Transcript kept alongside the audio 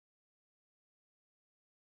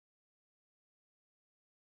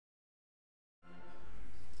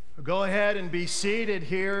Go ahead and be seated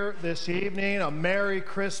here this evening. A Merry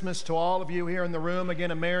Christmas to all of you here in the room.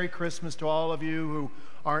 Again, a Merry Christmas to all of you who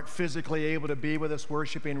aren't physically able to be with us,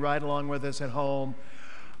 worshiping right along with us at home.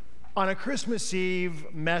 On a Christmas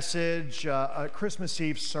Eve message, a Christmas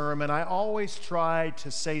Eve sermon, I always try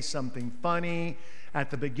to say something funny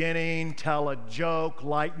at the beginning, tell a joke,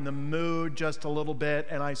 lighten the mood just a little bit.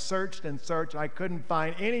 And I searched and searched. I couldn't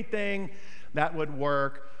find anything that would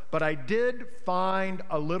work. But I did find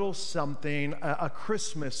a little something, a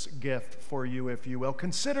Christmas gift for you, if you will.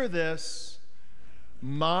 Consider this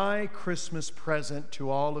my Christmas present to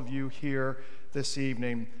all of you here this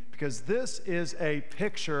evening, because this is a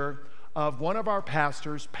picture of one of our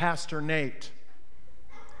pastors, Pastor Nate.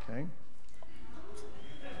 Okay?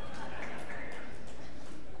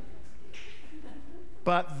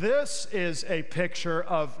 But this is a picture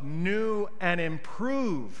of new and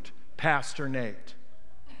improved Pastor Nate.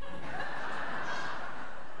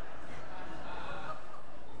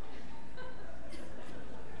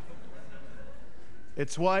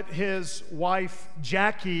 It's what his wife,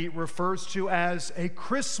 Jackie, refers to as a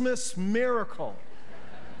Christmas miracle.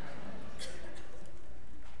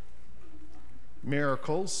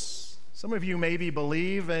 Miracles. Some of you maybe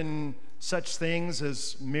believe in such things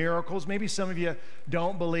as miracles. Maybe some of you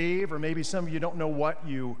don't believe, or maybe some of you don't know what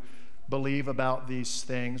you believe about these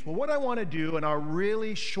things. Well, what I want to do in our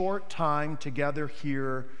really short time together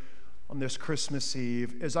here on this Christmas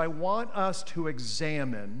Eve is I want us to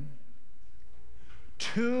examine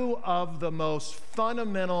two of the most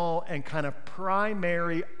fundamental and kind of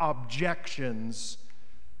primary objections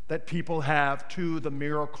that people have to the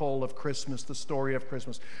miracle of Christmas, the story of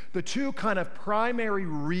Christmas. The two kind of primary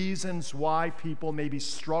reasons why people maybe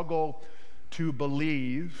struggle to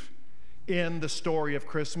believe in the story of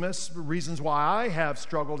Christmas, reasons why I have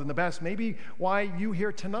struggled in the past, maybe why you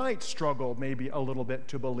here tonight struggle maybe a little bit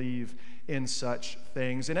to believe in such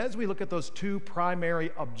things. And as we look at those two primary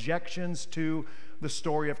objections to the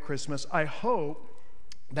story of Christmas, I hope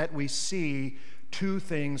that we see two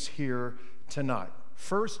things here tonight.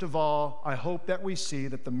 First of all, I hope that we see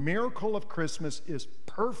that the miracle of Christmas is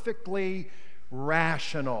perfectly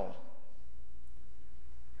rational.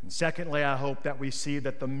 And secondly, I hope that we see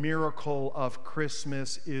that the miracle of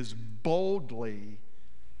Christmas is boldly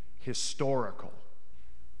historical.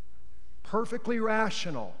 Perfectly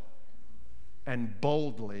rational and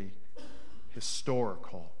boldly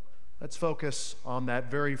historical. Let's focus on that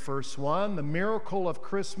very first one. The miracle of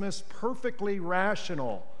Christmas, perfectly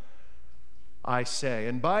rational, I say.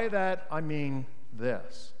 And by that, I mean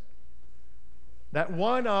this. That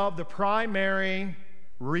one of the primary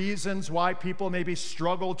reasons why people maybe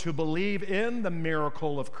struggle to believe in the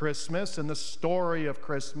miracle of Christmas and the story of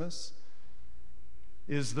Christmas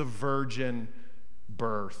is the virgin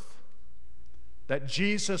birth. That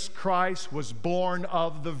Jesus Christ was born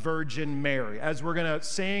of the Virgin Mary. As we're going to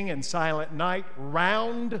sing in Silent Night,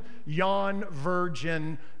 round yon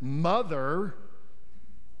virgin mother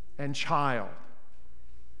and child.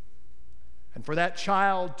 And for that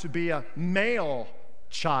child to be a male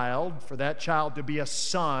child, for that child to be a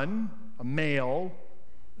son, a male,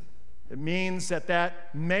 it means that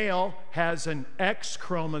that male has an X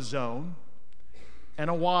chromosome and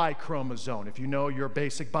a Y chromosome, if you know your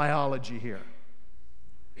basic biology here.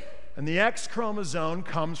 And the X chromosome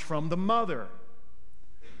comes from the mother,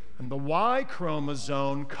 and the Y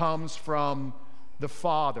chromosome comes from the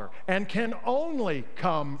father, and can only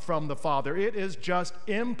come from the father. It is just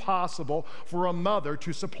impossible for a mother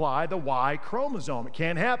to supply the Y chromosome. It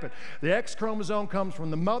can't happen. The X chromosome comes from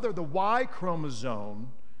the mother. The Y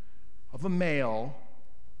chromosome of a male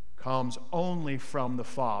comes only from the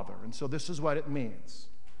father. And so this is what it means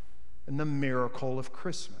in the miracle of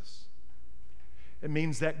Christmas. It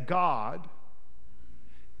means that God,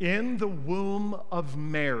 in the womb of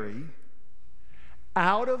Mary,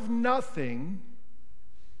 out of nothing,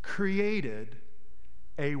 created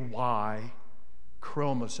a Y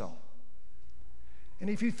chromosome. And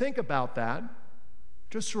if you think about that,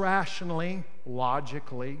 just rationally,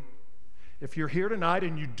 logically, if you're here tonight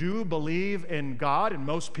and you do believe in God, and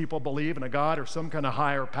most people believe in a God or some kind of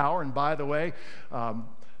higher power, and by the way,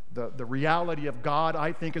 the reality of God,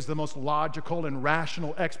 I think, is the most logical and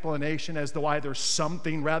rational explanation as to why there's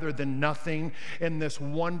something rather than nothing in this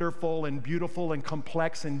wonderful and beautiful and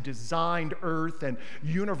complex and designed earth and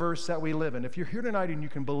universe that we live in. If you're here tonight and you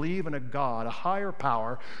can believe in a God, a higher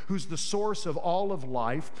power, who's the source of all of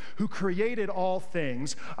life, who created all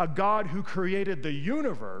things, a God who created the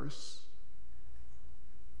universe,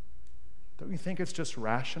 don't you think it's just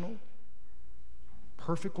rational?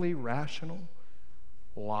 Perfectly rational?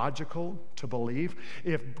 logical to believe?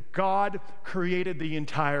 If God created the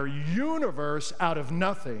entire universe out of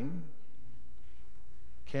nothing,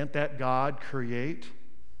 can't that God create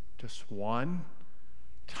just one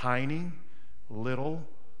tiny little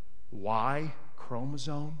Y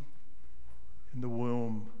chromosome in the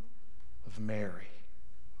womb of Mary?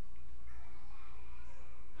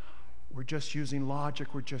 We're just using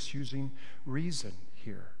logic, we're just using reason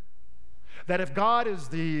here. That if God is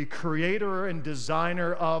the creator and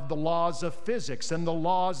designer of the laws of physics and the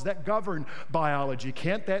laws that govern biology,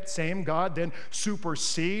 can't that same God then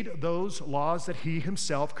supersede those laws that he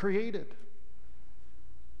himself created?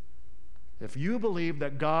 If you believe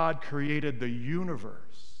that God created the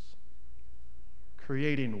universe,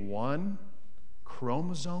 creating one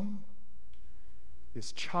chromosome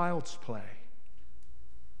is child's play.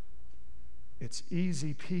 It's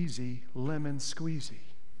easy peasy lemon squeezy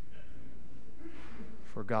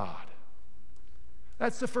for God.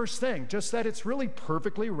 That's the first thing, just that it's really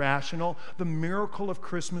perfectly rational, the miracle of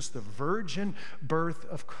Christmas, the virgin birth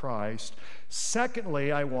of Christ.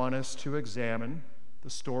 Secondly, I want us to examine the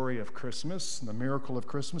story of Christmas and the miracle of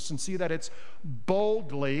Christmas and see that it's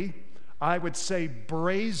boldly, I would say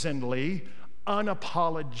brazenly,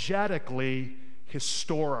 unapologetically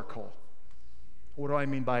historical. What do I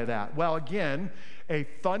mean by that? Well, again, a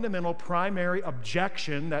fundamental primary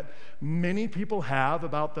objection that many people have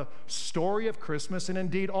about the story of Christmas, and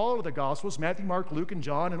indeed all of the Gospels, Matthew, Mark, Luke, and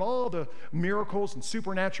John, and all the miracles and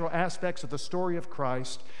supernatural aspects of the story of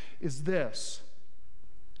Christ, is this: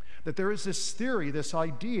 that there is this theory, this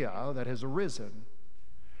idea that has arisen,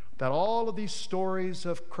 that all of these stories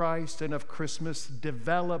of Christ and of Christmas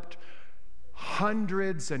developed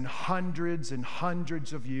hundreds and hundreds and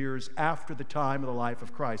hundreds of years after the time of the life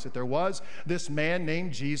of Christ. That there was this man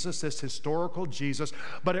named Jesus, this historical Jesus,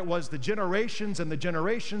 but it was the generations and the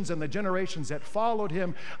generations and the generations that followed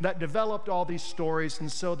him that developed all these stories,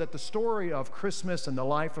 and so that the story of Christmas and the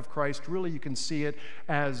life of Christ, really you can see it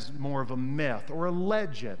as more of a myth or a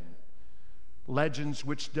legend. Legends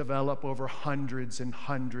which develop over hundreds and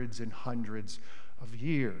hundreds and hundreds of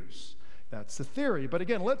years. That's the theory. But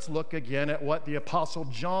again, let's look again at what the Apostle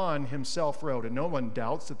John himself wrote. And no one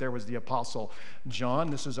doubts that there was the Apostle John.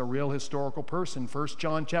 This is a real historical person. 1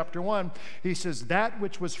 John chapter 1, he says, that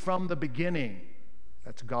which was from the beginning,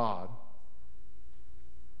 that's God,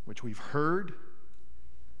 which we've heard,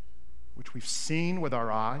 which we've seen with our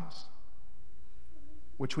eyes,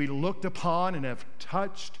 which we looked upon and have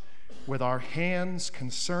touched with our hands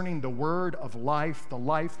concerning the word of life. The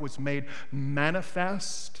life was made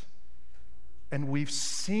manifest, and we've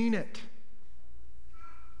seen it,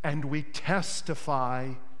 and we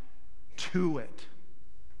testify to it.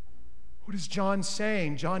 What is John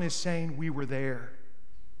saying? John is saying we were there.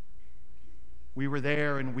 We were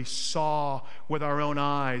there, and we saw with our own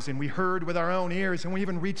eyes, and we heard with our own ears, and we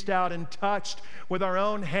even reached out and touched with our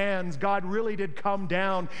own hands. God really did come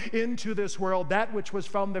down into this world, that which was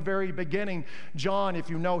from the very beginning. John, if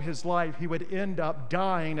you know his life, he would end up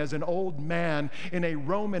dying as an old man in a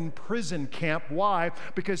Roman prison camp. Why?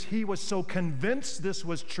 Because he was so convinced this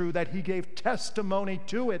was true that he gave testimony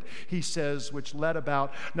to it, he says, which led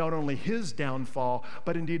about not only his downfall,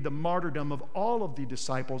 but indeed the martyrdom of all of the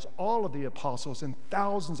disciples, all of the apostles, and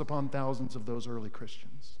thousands upon thousands of those early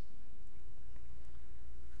Christians.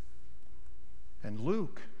 And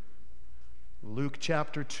Luke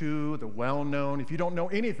chapter 2, the well-known, if you don't know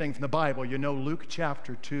anything from the Bible, you know Luke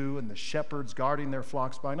chapter 2 and the shepherds guarding their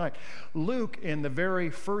flocks by night. Luke, in the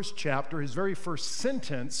very first chapter, his very first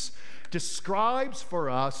sentence, describes for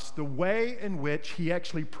us the way in which he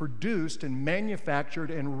actually produced and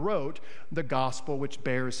manufactured and wrote the gospel which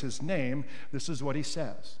bears his name. This is what he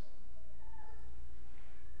says.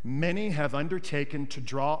 Many have undertaken to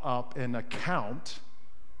draw up an account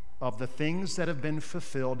of the things that have been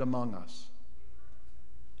fulfilled among us,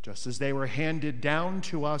 just as they were handed down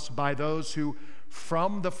to us by those who,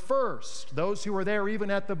 from the first, those who were there even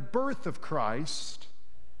at the birth of Christ,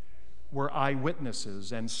 were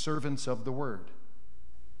eyewitnesses and servants of the word.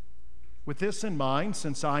 With this in mind,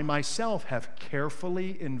 since I myself have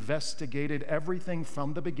carefully investigated everything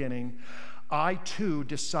from the beginning, I too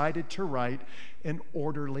decided to write an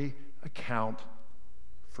orderly account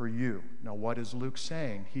for you. Now, what is Luke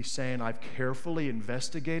saying? He's saying, I've carefully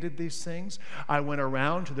investigated these things. I went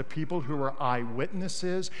around to the people who were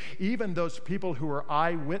eyewitnesses, even those people who were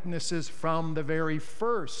eyewitnesses from the very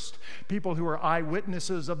first, people who were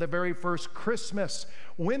eyewitnesses of the very first Christmas.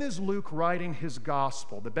 When is Luke writing his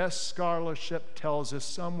gospel? The best scholarship tells us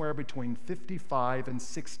somewhere between 55 and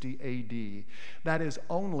 60 A.D. That is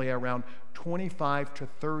only around 25 to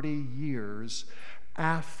 30 years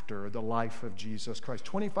after the life of Jesus Christ.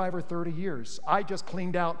 25 or 30 years.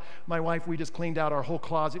 My wife, we just cleaned out our whole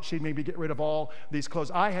closet. She'd maybe get rid of all these clothes.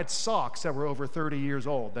 I had socks that were over 30 years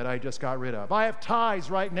old that I just got rid of. I have ties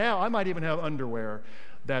right now. I might even have underwear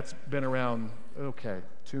that's been around. Okay,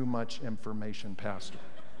 too much information, Pastor.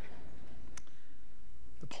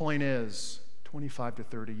 The point is, 25 to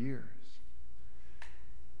 30 years.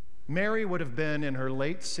 Mary would have been in her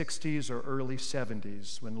late 60s or early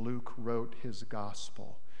 70s when Luke wrote his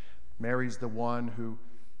gospel. Mary's the one who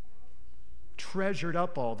treasured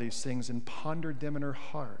up all these things and pondered them in her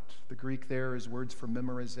heart. The Greek there is words for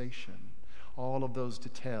memorization. All of those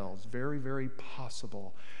details. Very, very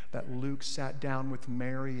possible that Luke sat down with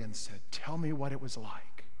Mary and said, "Tell me what it was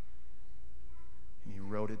like." And he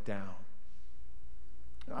wrote it down.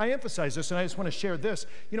 I emphasize this, and I just want to share this.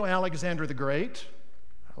 You know Alexander the Great?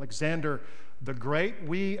 Alexander the Great.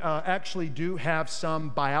 We actually do have some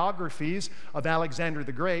biographies of Alexander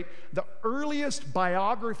the Great. The earliest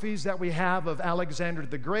biographies that we have of Alexander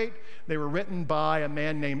the Great, they were written by a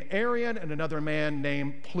man named Arrian and another man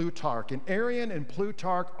named Plutarch. And Arrian and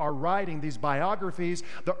Plutarch are writing these biographies,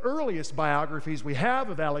 the earliest biographies we have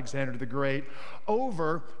of Alexander the Great,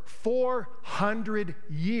 over 400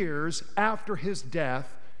 years after his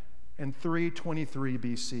death in 323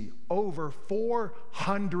 BC. Over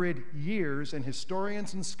 400 years, and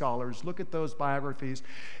historians and scholars look at those biographies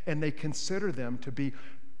and they consider them to be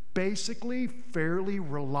basically fairly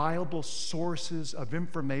reliable sources of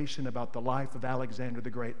information about the life of Alexander the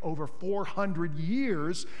Great. Over 400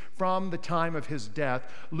 years from the time of his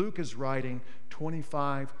death, Luke is writing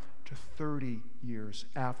 25 to 30 years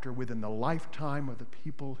after, within the lifetime of the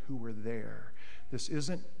people who were there. This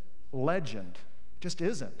isn't legend, it just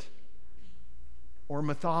isn't. Or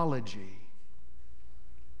mythology.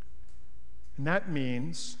 And that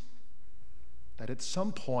means that at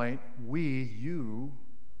some point you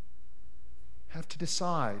have to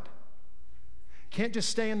decide. Can't just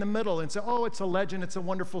stay in the middle and say, "Oh, it's a legend, it's a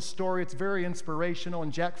wonderful story, it's very inspirational,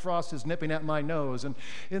 and Jack Frost is nipping at my nose, and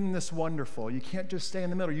isn't this wonderful?" You can't just stay in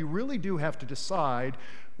the middle. You really do have to decide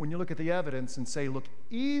when you look at the evidence and say, look,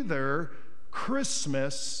 either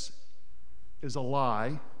Christmas is a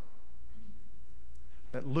lie,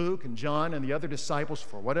 that Luke and John and the other disciples,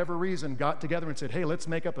 for whatever reason, got together and said, "Hey, let's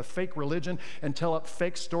make up a fake religion and tell up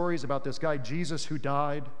fake stories about this guy Jesus who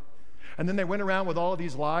died." And then they went around with all of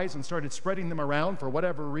these lies and started spreading them around for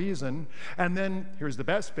whatever reason. And then, here's the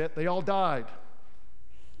best bit, they all died.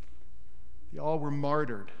 They all were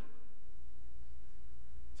martyred.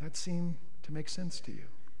 Does that seem to make sense to you?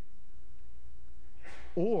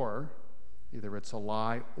 Or, either it's a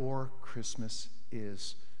lie or Christmas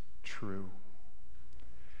is true.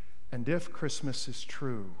 And if Christmas is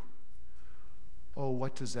true, oh,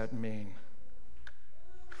 what does that mean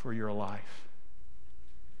for your life?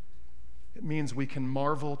 It means we can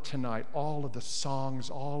marvel tonight. All of the songs,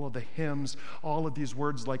 all of the hymns, all of these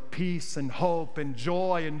words like peace and hope and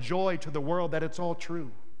joy to the world, that it's all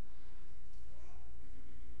true.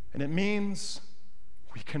 And it means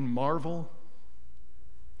we can marvel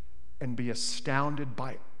and be astounded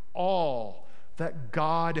by all that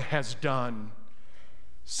God has done,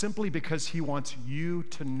 simply because he wants you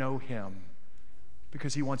to know him,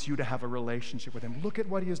 because he wants you to have a relationship with him. Look at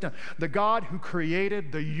what he has done. The God who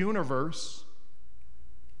created the universe,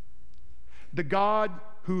 the God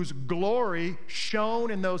whose glory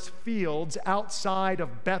shone in those fields outside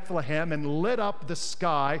of Bethlehem and lit up the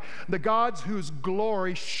sky, the God whose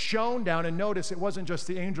glory shone down, and notice it wasn't just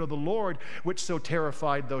the angel of the Lord which so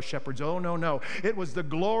terrified those shepherds. Oh, no. It was the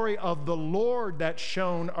glory of the Lord that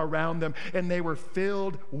shone around them, and they were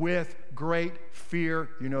filled with great fear.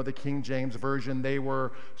 You know the King James Version, they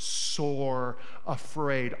were sore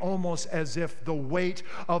afraid, almost as if the weight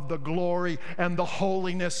of the glory and the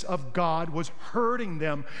holiness of God was hurting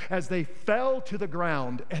them as they fell to the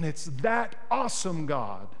ground. And it's that awesome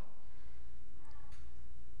God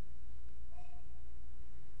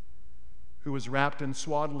who was wrapped in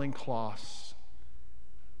swaddling cloths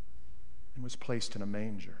and was placed in a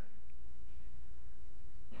manger,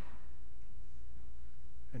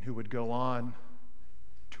 and who would go on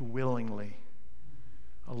to willingly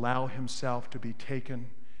allow himself to be taken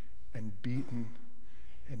and beaten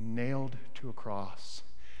and nailed to a cross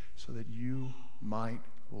so that you might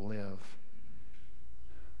live.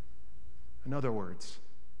 In other words,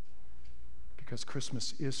 because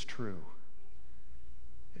Christmas is true,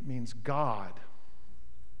 it means God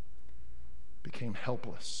became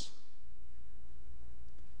helpless.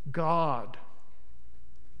 God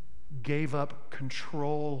gave up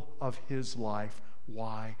control of his life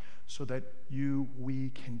Why? So that we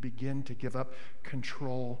can begin to give up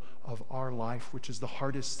control of our life, which is the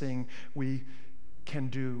hardest thing we can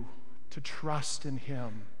do, to trust in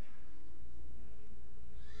Him.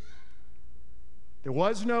 There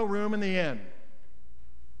was no room in the inn.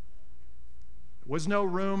 There was no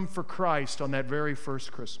room for Christ on that very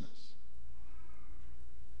first Christmas.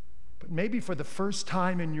 But maybe for the first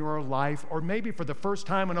time in your life, or maybe for the first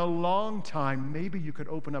time in a long time, maybe you could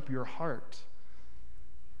open up your heart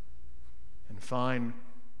and find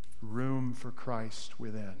room for Christ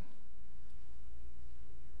within.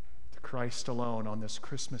 To Christ alone on this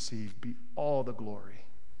Christmas Eve be all the glory.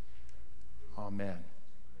 Amen.